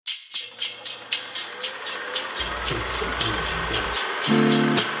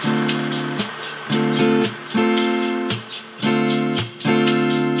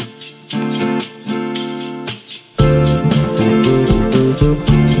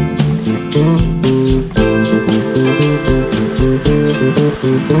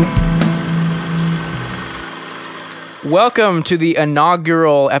Welcome to the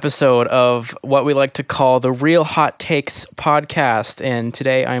inaugural episode of what we like to call the Real Hot Takes podcast. And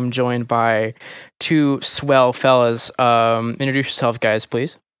today I'm joined by two swell fellas. Introduce yourselves, guys,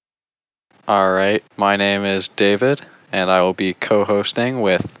 please. All right. My name is David, and I will be co-hosting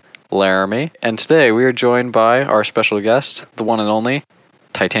with Laramie. And today we are joined by our special guest, the one and only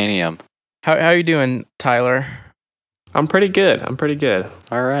Titanium. How are you doing, Tyler? I'm pretty good.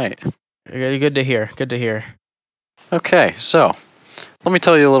 All right. Good to hear. Okay, so let me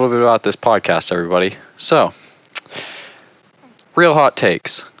tell you a little bit about this podcast, everybody. So, Real Hot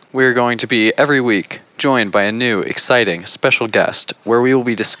Takes. We're going to be every week joined by a new, exciting, special guest where we will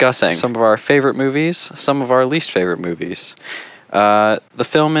be discussing some of our favorite movies, some of our least favorite movies, the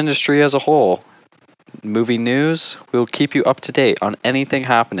film industry as a whole, movie news. We'll keep you up to date on anything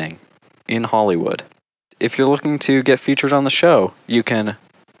happening in Hollywood. If you're looking to get featured on the show, you can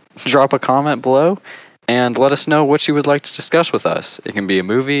drop a comment below and let us know what you would like to discuss with us. It can be a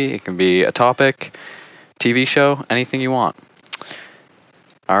movie, it can be a topic, TV show, anything you want.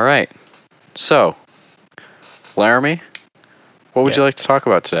 All right. So, Laramie, what would you like to talk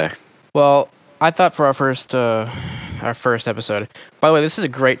about today? Well, I thought for our first episode. By the way, this is a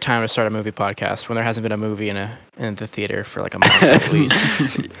great time to start a movie podcast when there hasn't been a movie in the theater for like a month at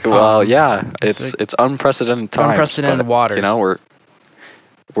least. Well, yeah, it's unprecedented times. Unprecedented waters. You know,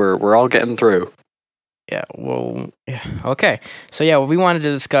 we're all getting through. Yeah, well, yeah. Okay. So yeah, we wanted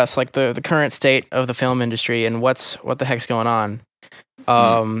to discuss like the current state of the film industry and what the heck's going on.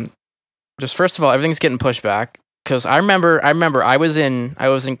 Just first of all, everything's getting pushed back because I remember I was in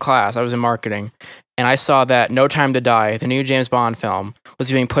class, I was in marketing, and I saw that No Time to Die, the new James Bond film, was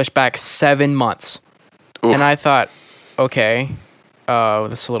being pushed back 7 months. Oof. And I thought, okay,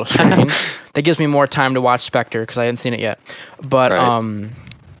 that's a little strange. That gives me more time to watch Spectre because I hadn't seen it yet. But right.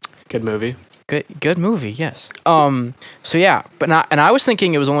 Good movie. Good movie, yes. So yeah, and I was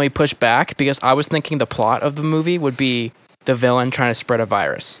thinking it was only pushed back because I was thinking the plot of the movie would be the villain trying to spread a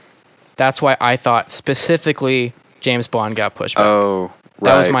virus. That's why I thought specifically James Bond got pushed back. Oh, right.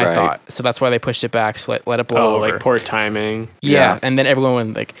 That was my thought. So that's why they pushed it back. So let it blow over. Like poor timing. Yeah, and then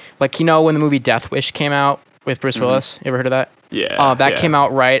everyone went like you know when the movie Death Wish came out with Bruce Willis. You ever heard of that? Yeah. That came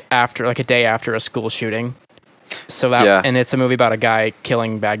out right after, like a day after a school shooting. So that and it's a movie about a guy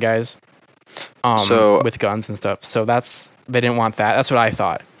killing bad guys. With guns and stuff. So they didn't want that. That's what I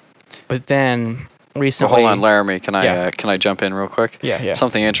thought. But then recently, well, hold on, Laramie. Can I jump in real quick? Yeah.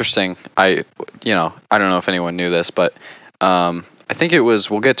 Something interesting. I don't know if anyone knew this, but I think it was.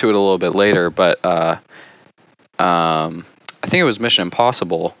 We'll get to it a little bit later, but I think it was Mission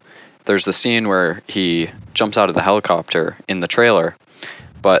Impossible. There's the scene where he jumps out of the helicopter in the trailer,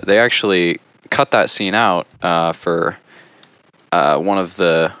 but they actually cut that scene out for one of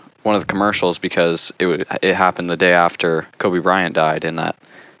the commercials because it happened the day after Kobe Bryant died in that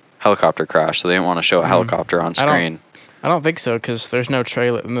helicopter crash, so they didn't want to show a helicopter on screen. I don't think so because there's no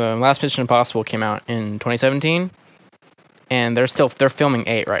trailer. The last Mission Impossible came out in 2017, and they're filming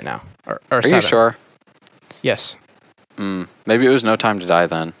 8 right now or 7. Are you sure? Yes. Maybe it was No Time to Die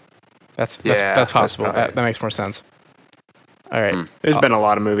then. That's possible. That makes more sense. All right. There's been a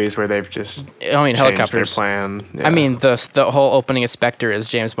lot of movies where they've just helicopters. Their plan. Yeah. I mean, the whole opening of Spectre is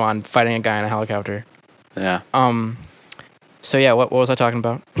James Bond fighting a guy in a helicopter. Yeah. So yeah, what was I talking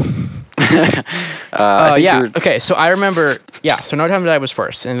about? Yeah. Okay. So I remember. Yeah. So No Time to Die was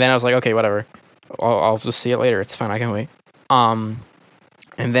first, and then I was like, okay, whatever. I'll just see it later. It's fine. I can wait. And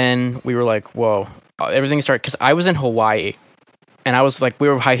then we were like, whoa. Everything started because I was in Hawaii, and I was like, we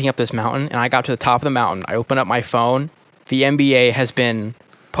were hiking up this mountain, and I got to the top of the mountain. I opened up my phone. The NBA has been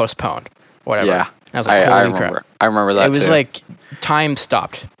postponed. Whatever. Yeah. And I was like, holy crap. I remember that too. It was like time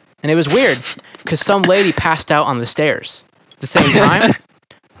stopped. And it was weird because some lady passed out on the stairs at the same time.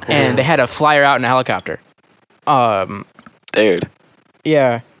 And they had to fly her out in a helicopter. Dude.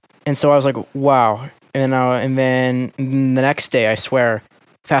 Yeah. And so I was like, wow. And then the next day, I swear,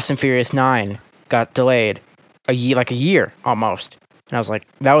 Fast and Furious 9 got delayed a year almost. And I was like,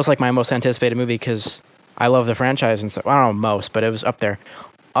 that was like my most anticipated movie because I love the franchise and stuff. I don't know most, but it was up there.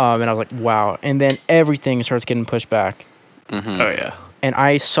 And I was like, wow. And then everything starts getting pushed back. Mm-hmm. Oh, yeah. And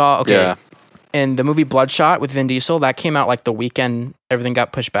I saw, and the movie Bloodshot with Vin Diesel, that came out like the weekend everything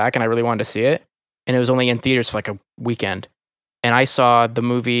got pushed back, and I really wanted to see it. And it was only in theaters for like a weekend. and I saw the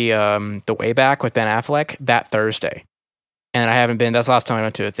movie The Way Back with Ben Affleck that Thursday, and I haven't been. That's the last time I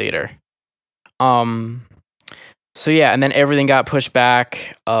went to a theater. So yeah, and then everything got pushed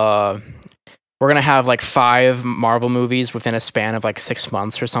back. We're gonna have like 5 Marvel movies within a span of like 6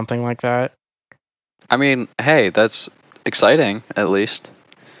 months or something like that. I mean, hey, that's exciting at least.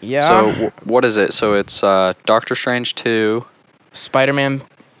 Yeah. So what is it? So it's Doctor Strange 2. Spider-Man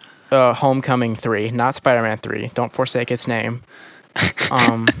Homecoming 3, not Spider-Man 3. Don't forsake its name.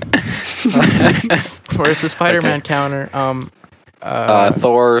 Where's the Spider-Man counter?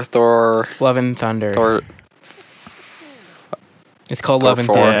 Thor. Love and Thunder. Thor. It's called Thor Love and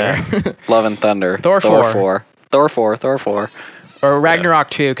 4. Thunder. Love and Thunder. Thor 4. Thor 4. Or Ragnarok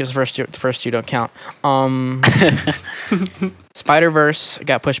 2, because the first two don't count. Spider-Verse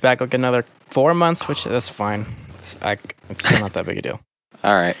got pushed back like another 4 months, which that's fine. It's still not that big a deal.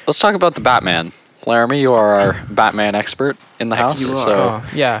 All right, let's talk about the Batman. Laramie, you are our Batman expert in the house, you are. so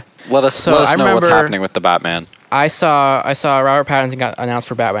Yeah. let us So I know what's remember- happening with the Batman. I saw Robert Pattinson got announced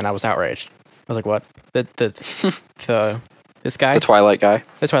for Batman. I was outraged. I was like, what? This guy? The Twilight guy.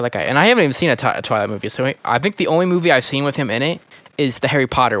 The Twilight guy. And I haven't even seen a Twilight movie. So I think the only movie I've seen with him in it is the Harry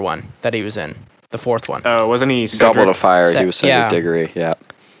Potter one that he was in. The 4th one. Oh, wasn't he Goblet of Fire. Ced- He was Cedric yeah. Diggory. Yeah.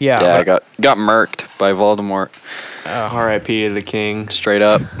 Yeah. Yeah, got murked by Voldemort. R.I.P. to the king. Straight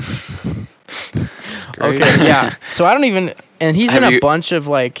up. Great. Okay, yeah. So I don't even... And he's in Have a you- bunch of,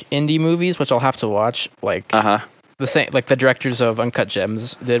 like, indie movies, which I'll have to watch. Like, Uh-huh. the same, like, the directors of Uncut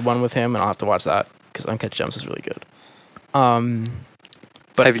Gems did one with him, and I'll have to watch that, because Uncut Gems is really good.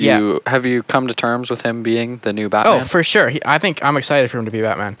 But Have you come to terms with him being the new Batman? Oh, for sure. I think I'm excited for him to be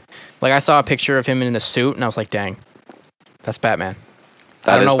Batman. Like, I saw a picture of him in a suit, and I was like, dang, that's Batman. I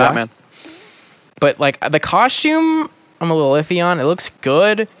That don't is know why. Batman. But, like, the costume, I'm a little iffy on. It looks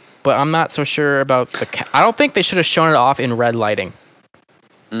good, but I'm not so sure about the... I don't think they should have shown it off in red lighting.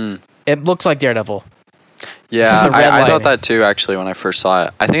 It looked like Daredevil. Yeah, The red I lighting. thought that too. Actually, when I first saw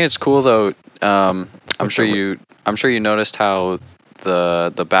it, I think it's cool though. I'm sure you noticed how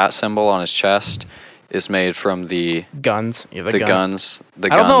the bat symbol on his chest is made from the Guns. Yeah, the guns. The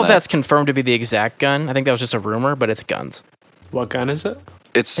I don't gun know if that- that's confirmed to be the exact gun. I think that was just a rumor, but it's guns. What gun is it?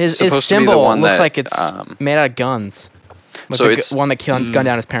 It's His supposed to be the symbol one looks that, like it's made out of guns. Like so the it's- one that gunned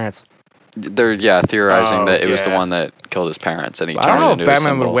down his parents. they're theorizing Oh, that it was the yeah. one that killed his parents, and he I turned don't know it if into a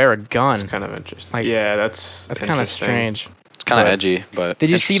Batman would symbol. wear a gun. Kind of interesting. Like, yeah, that's That's kind of interesting. strange. It's kind of but- edgy, but Did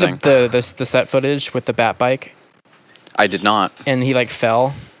you see interesting. the set footage with the bat bike I did not. and he like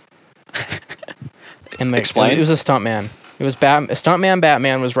fell? And like, Explain. It was a stuntman. It was stuntman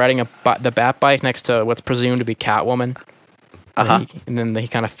Batman was riding the bat bike next to what's presumed to be Catwoman. Uh-huh. And then he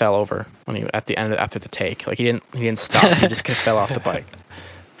kind of fell over when he at the end after the take. Like he didn't stop. He just kind of fell off the bike.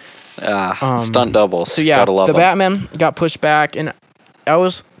 Stunt doubles. So yeah, Gotta love the them. Batman got pushed back, and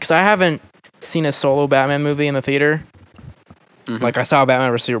because I haven't seen a solo Batman movie in the theater. Mm-hmm. Like I saw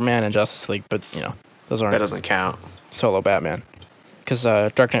Batman vs Superman and Justice League, but those That aren't doesn't count. solo Batman. Because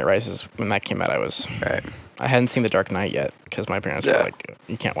Dark Knight Rises, when that came out, Right. I hadn't seen the Dark Knight yet because my parents were Yeah. like,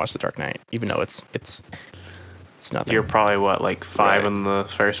 you can't watch the Dark Knight, even though it's nothing. You're probably what, like 5 Right. when the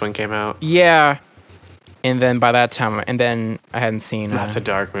first one came out? Yeah. And then by that time, I hadn't seen. That's a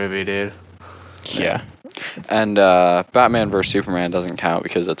dark movie, dude. yeah. And Batman vs Superman doesn't count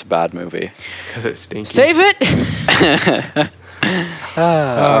because it's a bad movie. Because it's stinky. Save it.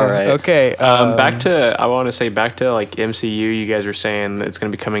 All right. Okay. Back to like MCU. You guys were saying it's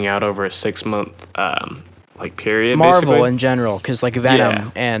going to be coming out over a 6-month like period. Marvel basically. in general, because like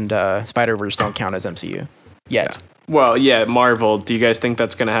Venom Yeah. and Spider-Verse don't count as MCU yet. Well, yeah, Marvel. Do you guys think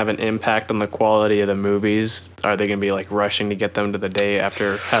that's going to have an impact on the quality of the movies? Are they going to be like rushing to get them to the day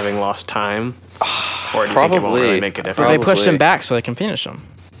after having lost time? Or do you think it won't Probably. really make a But difference? they pushed them Probably. back so they can finish them.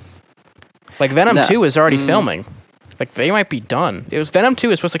 Like Venom No. 2 is already filming. Like they might be done. Venom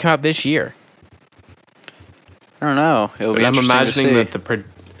 2 is supposed to come out this year. I don't know. It'll But be I'm interesting imagining to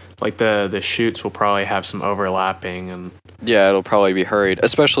see. that the shoots will probably have some overlapping and Yeah, it'll probably be hurried,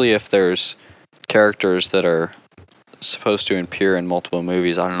 especially if there's characters that are supposed to appear in multiple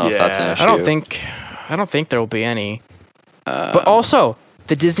movies. I don't know if that's an Yeah. issue. I don't think there will be any. But also,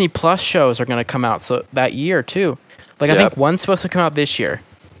 the Disney Plus shows are going to come out that year too. Like I Yep. think one's supposed to come out this year,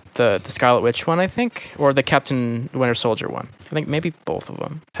 the Scarlet Witch one, I think, or the Captain Winter Soldier one. I think maybe both of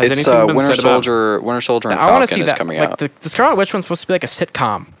them. has It's anything been Winter said about Soldier and I want to Falcon see is that. coming Like out. the Scarlet Witch one's supposed to be like a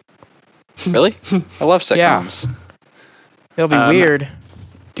sitcom. Really? I love Yeah. sitcoms. It'll be weird.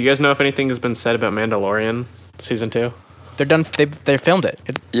 Do you guys know if anything has been said about Mandalorian season 2? They're done. They filmed it.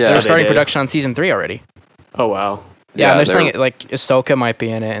 Yeah, they're they starting did. production on season 3 already. Oh wow. Yeah, and they're they're- saying like Ahsoka might be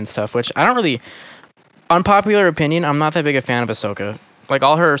in it and stuff, which I don't really. unpopular opinion, I'm not that big a fan of Ahsoka. Like,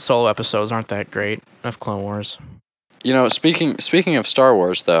 all her solo episodes aren't that great of Clone Wars. You know, speaking of Star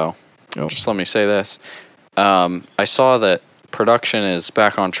Wars, though, just let me say this. I saw that production is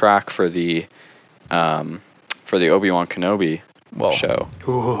back on track for the Obi-Wan Kenobi show.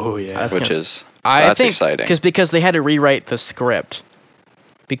 Ooh, yeah. That's exciting. Because they had to rewrite the script.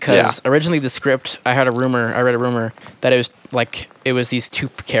 Because originally the script, I read a rumor that it was these two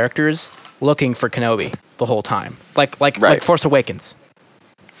characters looking for Kenobi the whole time, like Force Awakens.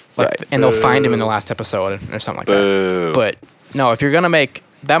 And they'll find him in the last episode or something like that. But no, if you're gonna make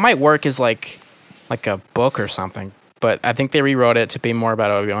that, might work as like a book or something. But I think they rewrote it to be more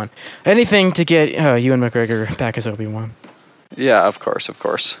about Obi-Wan. Anything to get Ewan McGregor back as Obi-Wan. Yeah, of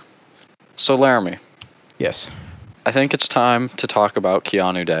course. So Laramie. Yes. I think it's time to talk about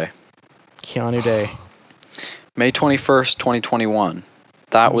Keanu Day. Keanu Day. May 21st, 2021.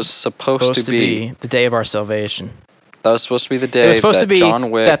 That was supposed to be the day of our salvation. That was supposed to be the day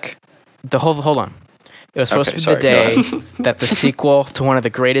John Wick... Hold on. It was supposed to be the day that the sequel to one of the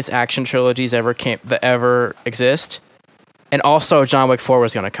greatest action trilogies ever exist, and also John Wick 4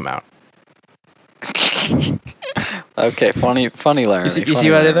 was going to come out. Okay, funny Laramie. You see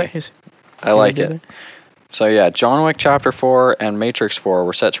what I did there? I like it. So yeah, John Wick Chapter 4 and Matrix 4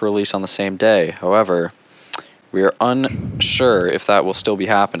 were set to release on the same day. However, we are unsure if that will still be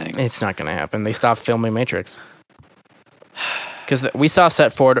happening. It's not going to happen. They stopped filming Matrix. Because we saw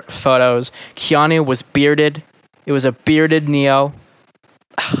set photos. Keanu was bearded. It was a bearded Neo.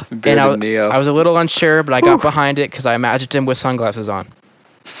 Neo. I was a little unsure, but I got behind it because I imagined him with sunglasses on.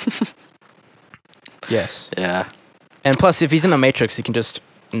 Yes. Yeah. And plus, if he's in the Matrix, he can just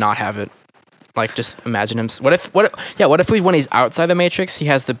not have it. Like, just imagine him. What if when he's outside the Matrix, he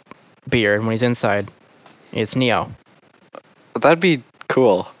has the beard, and when he's inside, it's Neo? That'd be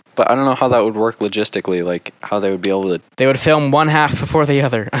cool. But I don't know how that would work logistically, like how they would be able to... They would film one half before the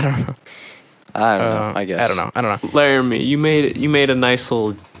other. I don't know. I guess. I don't know. Laramie, you made a nice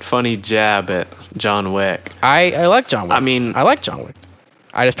little funny jab at John Wick. I like John Wick. I mean... I like John Wick.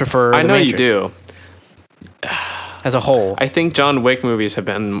 I just prefer I know Matrix. you do. As a whole. I think John Wick movies have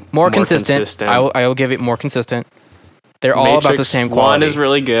been more consistent. I will give it more consistent. They're all about the same quality. 1 is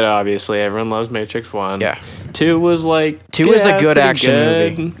really good, obviously. Everyone loves Matrix 1. Yeah. 2 was like... 2 is a good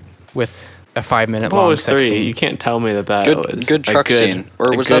action movie with a 5-minute long sex 3? scene. You can't tell me that was good truck scene.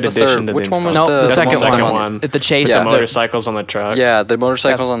 Or was that the third? Which one was the second one? The chase. The motorcycles on the truck. Yeah, the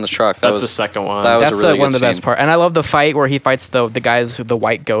motorcycles on the truck. That's the second one. That was a really one of the good best part. And I love the fight where he fights the guys, the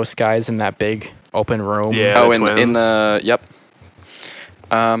white ghost guys in that big open room. Yeah. In the yep.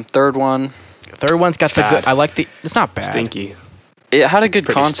 Third one. Third one's got the good. I like the. It's not bad. Stinky. It had a good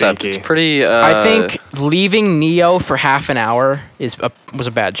concept. Stinky. It's pretty. I think leaving Neo for half an hour was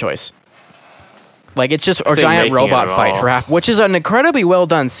a bad choice. Like, it's just a giant robot fight for half, which is an incredibly well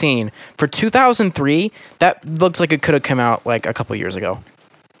done scene for 2003. That looks like it could have come out like a couple years ago.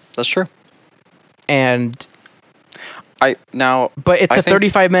 That's true. And but it's a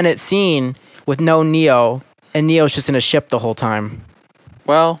 35-minute scene with no Neo, and Neo's just in a ship the whole time.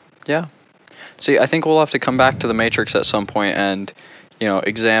 Well, yeah. See, I think we'll have to come back to the Matrix at some point and,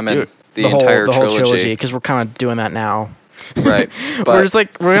 examine the entire trilogy. Because we're kind of doing that now. Right. But we're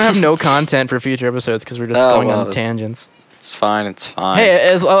gonna have no content for future episodes because we're just going on tangents. It's fine.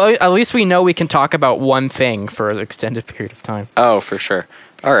 Hey, at least we know we can talk about one thing for an extended period of time. Oh, for sure.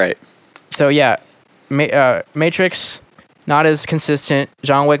 All right. So yeah, Matrix not as consistent.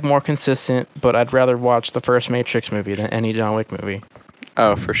 John Wick more consistent, but I'd rather watch the first Matrix movie than any John Wick movie.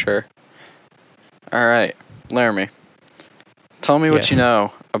 Oh, for sure. All right, Laramie, tell me what you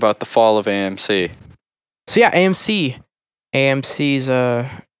know about the fall of AMC. So yeah, AMC's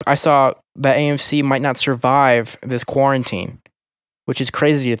I saw that AMC might not survive this quarantine, which is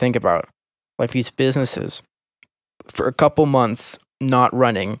crazy to think about. Like, these businesses for a couple months not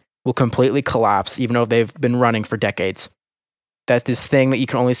running will completely collapse, even though they've been running for decades. That this thing that you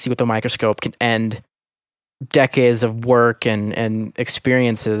can only see with a microscope can end decades of work and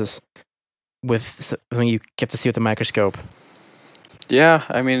experiences with something you get to see with a microscope. Yeah,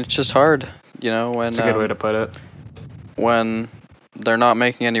 I mean, it's just hard, when... That's a good way to put it. When they're not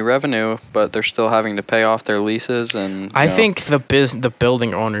making any revenue, but they're still having to pay off their leases and... I think the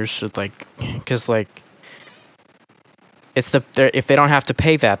building owners should, because, it's if they don't have to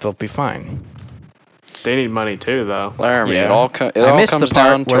pay that, they'll be fine. They need money too, though. Laramie, yeah. it all comes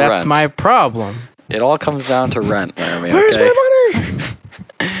down to rent. That's my problem. It all comes down to rent, Laramie. Where's my money?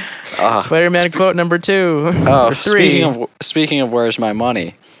 Ah, Spider-Man quote number 2. Oh, or 3. Speaking of where's my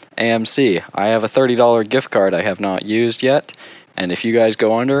money, AMC. I have a $30 gift card I have not used yet, And if you guys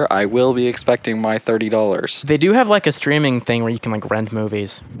go under, I will be expecting my $30. They do have like a streaming thing where you can like rent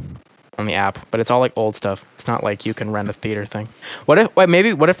movies on the app, but it's all like old stuff. It's not like you can rent a theater thing. What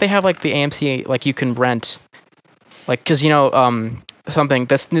if they have like the AMC, like you can rent, like, because something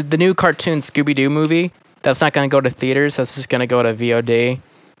that's the new cartoon Scooby-Doo movie that's not going to go to theaters. That's just going to go to VOD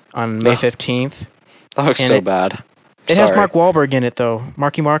on May 15th. That looks so bad. It has Mark Wahlberg in it though.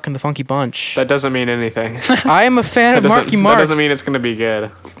 Marky Mark and the Funky Bunch. That doesn't mean anything. I am a fan of Marky Mark. That doesn't mean it's going to be good.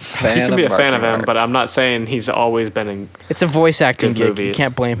 You can be a fan of him, but I'm not saying he's always been in. It's a voice acting gig. movies. You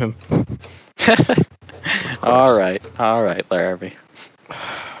can't blame him. All right, Larry.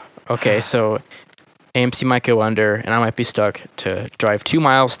 Okay, so AMC might go under, and I might be stuck to drive 2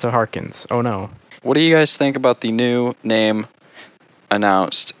 miles to Harkins. Oh no. What do you guys think about the new name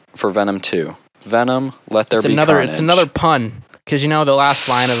announced for Venom 2? Venom, Let There Be Carnage. It's another pun, because the last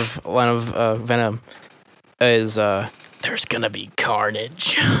line of Venom is "There's gonna be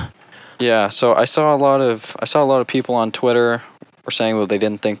carnage." Yeah, so I saw a lot of people on Twitter were saying that they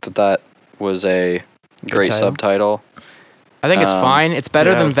didn't think that was a great subtitle. I think it's fine. It's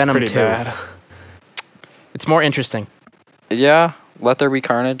better than it's Venom 2. pretty bad. It's more interesting. Yeah, Let There Be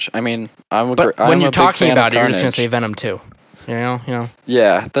Carnage. I mean, But when you're talking about it, you're just gonna say Venom 2. You know.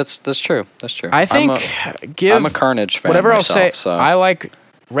 Yeah, that's true. That's true. I think I'm a Carnage fan. Whatever myself, I'll say, so. I like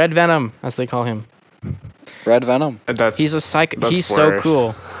Red Venom, as they call him. Red Venom. He's a psych. He's so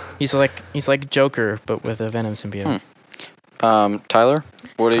cool. He's like Joker, but with a Venom symbiote. Tyler,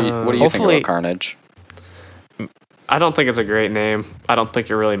 what do you think about Carnage? I don't think it's a great name. I don't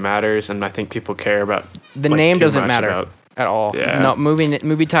think it really matters, and I think people care about the name doesn't matter at all. Yeah. No,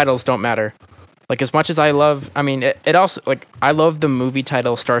 movie titles don't matter. Like, as much as I love, it also, like, I love the movie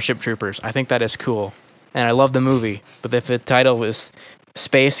title Starship Troopers. I think that is cool, and I love the movie. But if the title was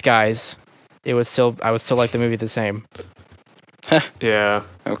Space Guys, I would still like the movie the same. Yeah.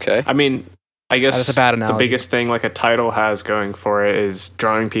 Okay. I mean, I guess that's a bad analogy. The biggest thing like a title has going for it is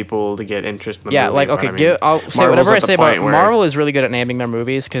drawing people to get interest in the movie. Yeah, like, okay, I'll say whatever I say about Marvel is really good at naming their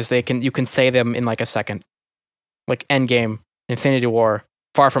movies because you can say them in like a second. Like Endgame, Infinity War,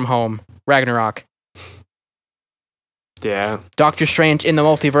 Far From Home, Ragnarok. Yeah. Doctor Strange in the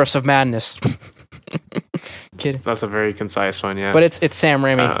Multiverse of Madness. Kid. That's a very concise one, yeah. But it's Sam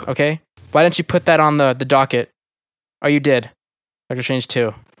Raimi, okay? Why didn't you put that on the docket? Oh, you did. Doctor Strange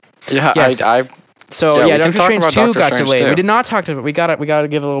 2. Yeah, yes. Doctor Strange 2 got delayed. Too. We did not talk about it. We got to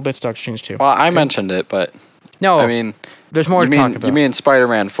give a little bit to Doctor Strange 2. Well, I mentioned it, but no, I mean, there's more to talk about. You mean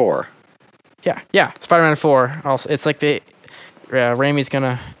Spider-Man 4? Yeah. Spider-Man 4. Also, it's like Raimi's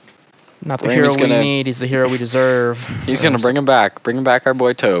gonna not the hero we need. He's the hero we deserve. He's gonna bring him back. Bring him back, our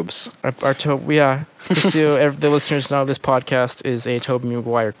boy Tobes. Our yeah. Just so the listeners know, this podcast is a Tobey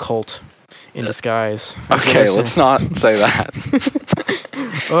Maguire cult in disguise. Okay, let's not say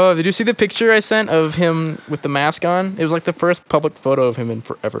that. Oh, did you see the picture I sent of him with the mask on? It was like the first public photo of him in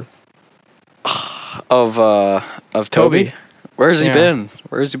forever. Of Tobey? Where has he been?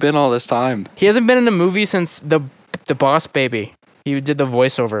 Where has he been all this time? He hasn't been in a movie since the Boss Baby. He did the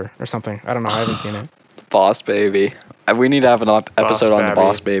voiceover or something. I don't know. I haven't seen it. Boss Baby. We need to have an episode on the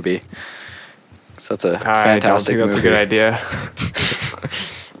Boss Baby. So that's a fantastic movie. That's a good idea.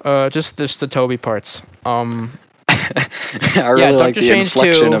 Just the Tobey parts. I really like the Strange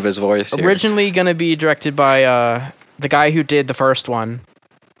inflection 2, of his voice here. Originally going to be directed by the guy who did the first one,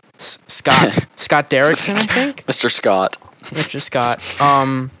 Scott Derrickson, I think. Mr. Scott. Scott.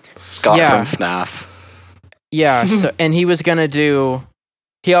 Scott from FNAF. Yeah. So, and he was gonna do.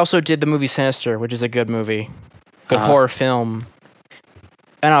 He also did the movie Sinister, which is a good movie, good horror film.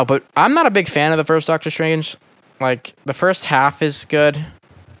 I know, but I'm not a big fan of the first Doctor Strange. Like, the first half is good.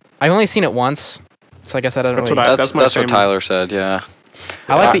 I've only seen it once, so I guess that doesn't really... That's what Tyler said, yeah.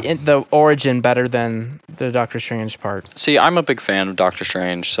 I like the origin better than the Doctor Strange part. See, I'm a big fan of Doctor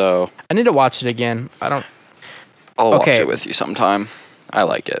Strange, so... I need to watch it again. I'll watch it with you sometime. I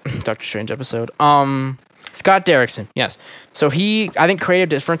like it. Doctor Strange episode. Scott Derrickson, yes. So I think creative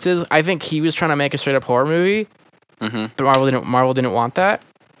differences, I think he was trying to make a straight up horror movie, but Marvel didn't want that.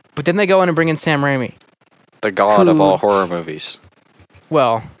 But then they go in and bring in Sam Raimi. The god of all horror movies.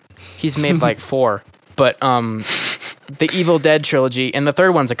 Well, he's made like 4, but the Evil Dead trilogy, and the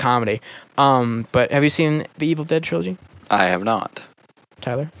third one's a comedy. But have you seen the Evil Dead trilogy? I have not.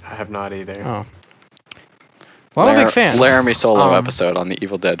 Tyler? I have not either. Oh. Well, I'm a big fan. Laramie solo episode on the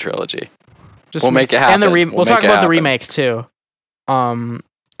Evil Dead trilogy. We'll make it happen. And we'll talk about the remake too.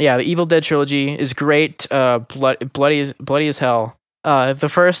 Yeah, the Evil Dead trilogy is great. Bloody as hell.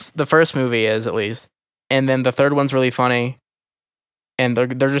 The first movie is, at least, and then the third one's really funny. And they're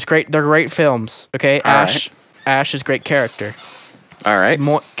just great. They're great films. Okay, Ash is great character. All right.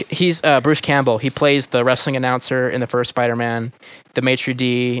 He's Bruce Campbell. He plays the wrestling announcer in the first Spider-Man, the maitre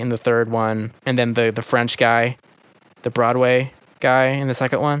d' in the third one, and then the French guy, the Broadway guy in the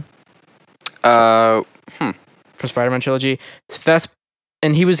second one. For Spider-Man trilogy. So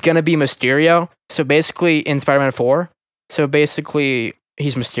and he was gonna be Mysterio. So basically, in Spider-Man 4,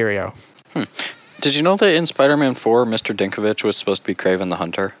 he's Mysterio. Did you know that in Spider-Man 4, Mr. Dinklage was supposed to be Kraven the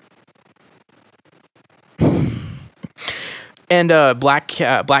Hunter? And Black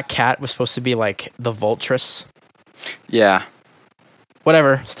Cat was supposed to be like the Vultress. Yeah.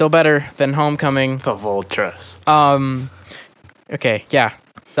 Whatever. Still better than Homecoming. The Vultress. Okay, yeah.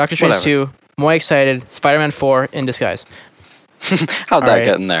 Doctor Strange 2, more excited. Spider-Man 4 in disguise. How'd that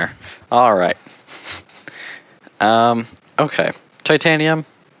get in there? All right. Okay. Titanium,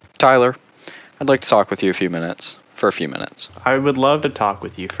 Tyler, I'd like to talk with you for a few minutes. I would love to talk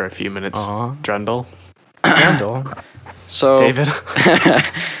with you for a few minutes, Drendel. So, David.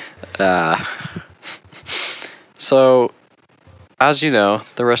 So, as you know,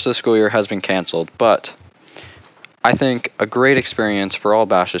 the rest of the school year has been canceled, but I think a great experience for all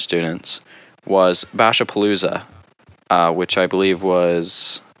Basha students was Bashapalooza, which I believe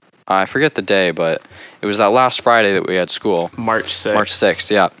was, I forget the day, but it was that last Friday that we had school. March 6th. March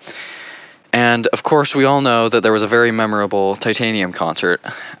 6th, yeah. And, of course, we all know that there was a very memorable Titanium concert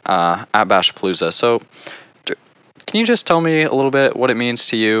at Bashapalooza. So, can you just tell me a little bit what it means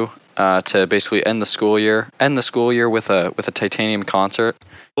to you to basically end the school year with a Titanium concert?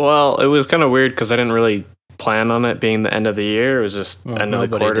 Well, it was kind of weird because I didn't really plan on it being the end of the year. It was just end of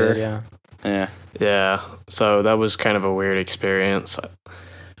the quarter. Did, yeah. So that was kind of a weird experience.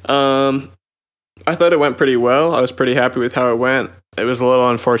 I thought it went pretty well. I was pretty happy with how it went. It was a little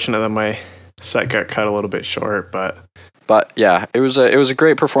unfortunate that my set got cut a little bit short, but yeah, it was a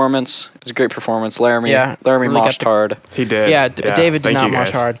great performance. It was a great performance. Laramie really moshed hard. He did. Yeah, David did not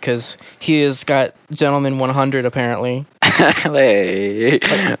mosh hard because he has got Gentleman 100 apparently. Hey.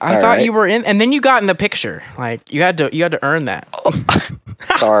 I thought you were in, and then you got in the picture. Like you had to earn that.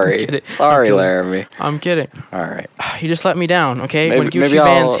 Sorry, Laramie. I'm kidding. All right. You just let me down. Okay, when Gucci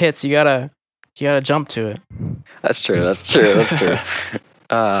Vans hits, you gotta jump to it. That's true.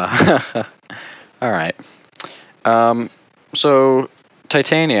 All right. So,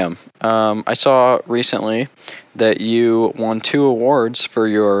 Titanium. I saw recently that you won 2 awards for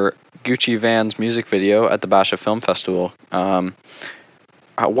your Gucci Vans music video at the Basha Film Festival. What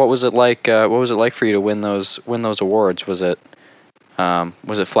was it like? What was it like for you to win those awards? Was it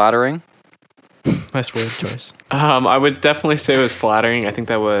flattering? Nice word choice. I would definitely say it was flattering. I think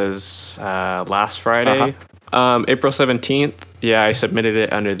that was last Friday, April 17th. Yeah, I submitted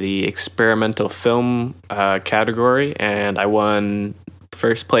it under the experimental film category, and I won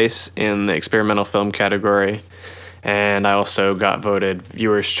first place in the experimental film category, and I also got voted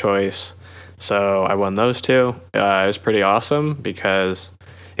viewer's choice. So I won those 2. It was pretty awesome because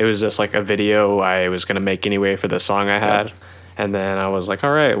it was just like a video I was going to make anyway for the song I had. Yeah. And then I was like,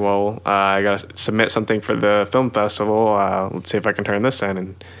 all right, well, I got to submit something for the film festival. Let's see if I can turn this in,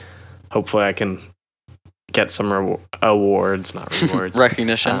 and hopefully I can get some awards, not rewards.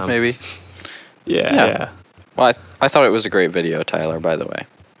 Recognition, maybe? Yeah. Well, I thought it was a great video, Tyler, by the way.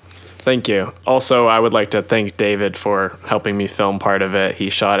 Thank you. Also, I would like to thank David for helping me film part of it. He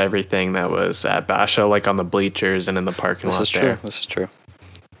shot everything that was at Basha, like on the bleachers and in the parking lot there. This is true.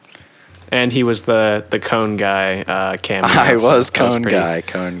 And he was the cone guy cameo. I was cone guy.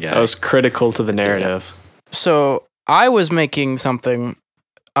 That was critical to the narrative. So I was making something,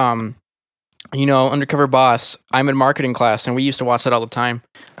 Undercover Boss. I'm in marketing class, and we used to watch it all the time.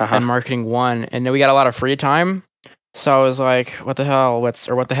 And Marketing 1, and then we got a lot of free time. So I was like, what the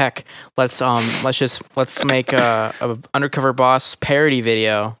heck? Let's make a Undercover Boss parody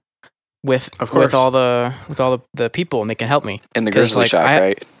video with all the people, and they can help me in the Grizzly Shack,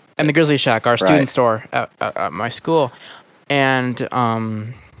 right? In the Grizzly Shack, our student store at my school. And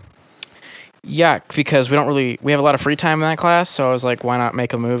because we have a lot of free time in that class, so I was like, why not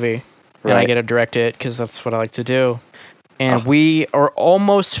make a movie? And I get to direct it because that's what I like to do. And we are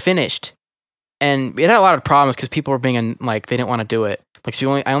almost finished. And it had a lot of problems because people were being they didn't want to do it. Like,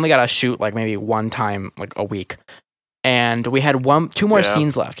 so I only got to shoot like maybe one time like a week. And we had 2 more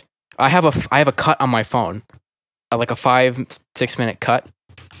scenes left. I have a cut on my phone, like a 5-6 minute cut.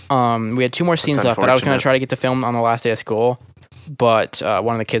 We had 2 more scenes left that I was going to try to get to film on the last day of school, but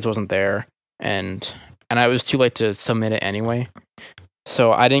one of the kids wasn't there, and it was too late to submit it anyway.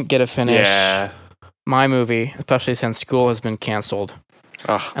 So I didn't get to finish my movie, especially since school has been canceled.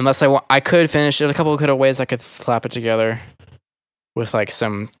 Unless I could finish it a couple of ways I could slap it together with like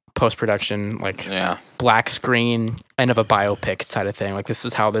some post production, like Yeah. black screen end of a biopic side of thing. Like this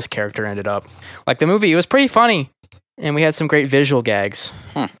is how this character ended up. Like the movie, it was pretty funny, and we had some great visual gags.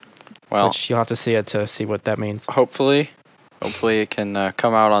 Well, Which you'll have to see it to see what that means. hopefully it can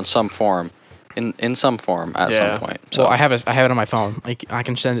come out on some form, in some form at some point. So Well, I have it on my phone. Like I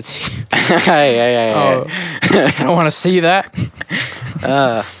can send it to you. hey. Oh, I don't want to see that.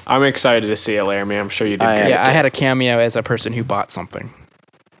 I'm excited to see it, Laramie. I'm sure you did. I am. great. Yeah, I had a cameo as a person who bought something.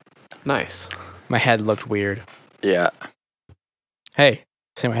 Nice. My head looked weird. Yeah. Hey,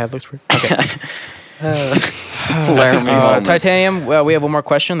 say my head looks weird. Okay. Laramie moment. Titanium. Well, we have one more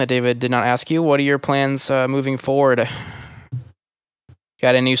question that David did not ask you. What are your plans moving forward?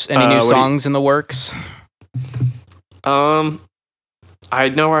 Got any new songs in the works? I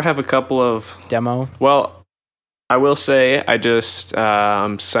know I have a couple of. Demo. Well, I will say I just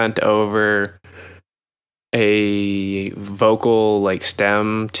sent over a vocal like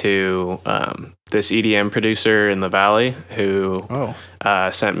stem to this EDM producer in the Valley who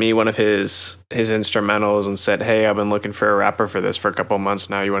sent me one of his instrumentals and said, "Hey, I've been looking for a rapper for this for a couple months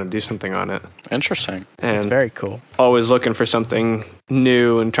now. You want to do something on it?" Interesting. And It's very cool. always looking for something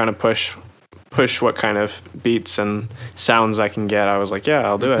new and trying to push what kind of beats and sounds I can get. I was like, yeah,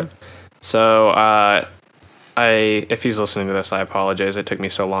 I'll do it. So if he's listening to this, I apologize. It took me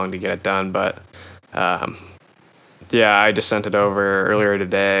so long to get it done, but yeah, I just sent it over earlier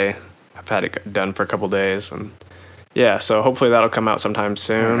today. I've had it done for a couple days, and yeah, so hopefully that'll come out sometime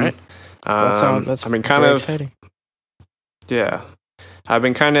soon. All right. That's I've been very kind of exciting. yeah, I've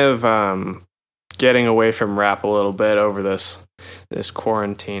been kind of getting away from rap a little bit over this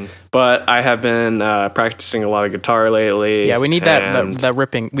quarantine, but I have been practicing a lot of guitar lately. Yeah, we need that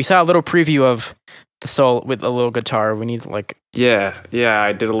ripping. We saw a little preview of the solo with a little guitar. We need like Yeah,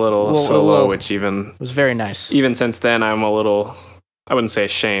 I did a little solo, which even it was very nice. even since then I'm a little, I wouldn't say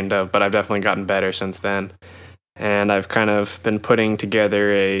ashamed of, but I've definitely gotten better since then. And I've kind of been putting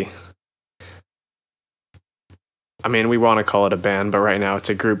together we want to call it a band, but right now it's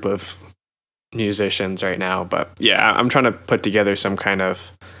a group of musicians right now. But yeah, I'm trying to put together some kind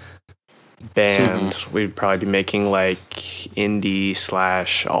of band. We'd probably be making like indie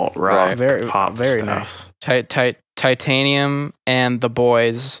 / alt rock, pop very stuff. nice. Titanium and the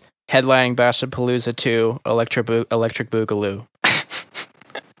Boys headlining Bashapalooza 2 Electric Boogaloo.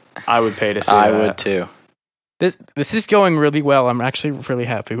 I would pay to see I that. would too. This is going really well. I'm actually really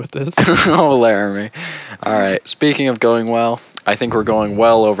happy with this. Oh, Laramie. All right. Speaking of going well, I think we're going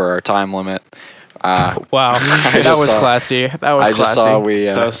well over our time limit. Wow, that just was saw- classy. That was I classy. just saw we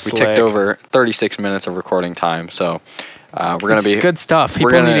was ticked slick. over 36 minutes of recording time, so we're gonna It's be good stuff. we're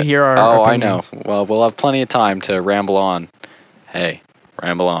People gonna- need to hear our Oh, I know. opinions. Well, we'll have plenty of time to ramble on. Hey,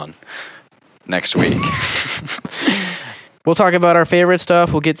 ramble on. Next week. We'll talk about our favorite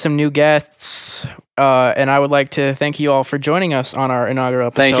stuff. We'll get some new guests. And I would like to thank you all for joining us on our inaugural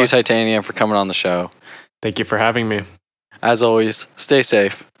episode. Thank you, Titanium, for coming on the show. Thank you for having me. As always, stay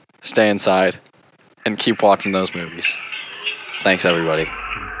safe, stay inside, and keep watching those movies. Thanks, everybody.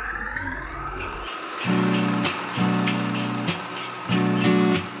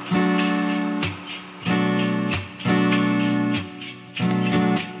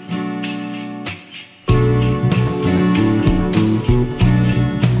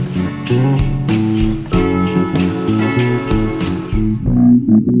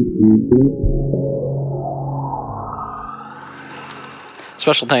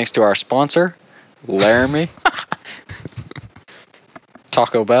 Special thanks to our sponsor, Laramie,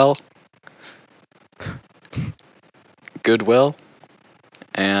 Taco Bell, Goodwill,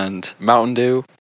 and Mountain Dew,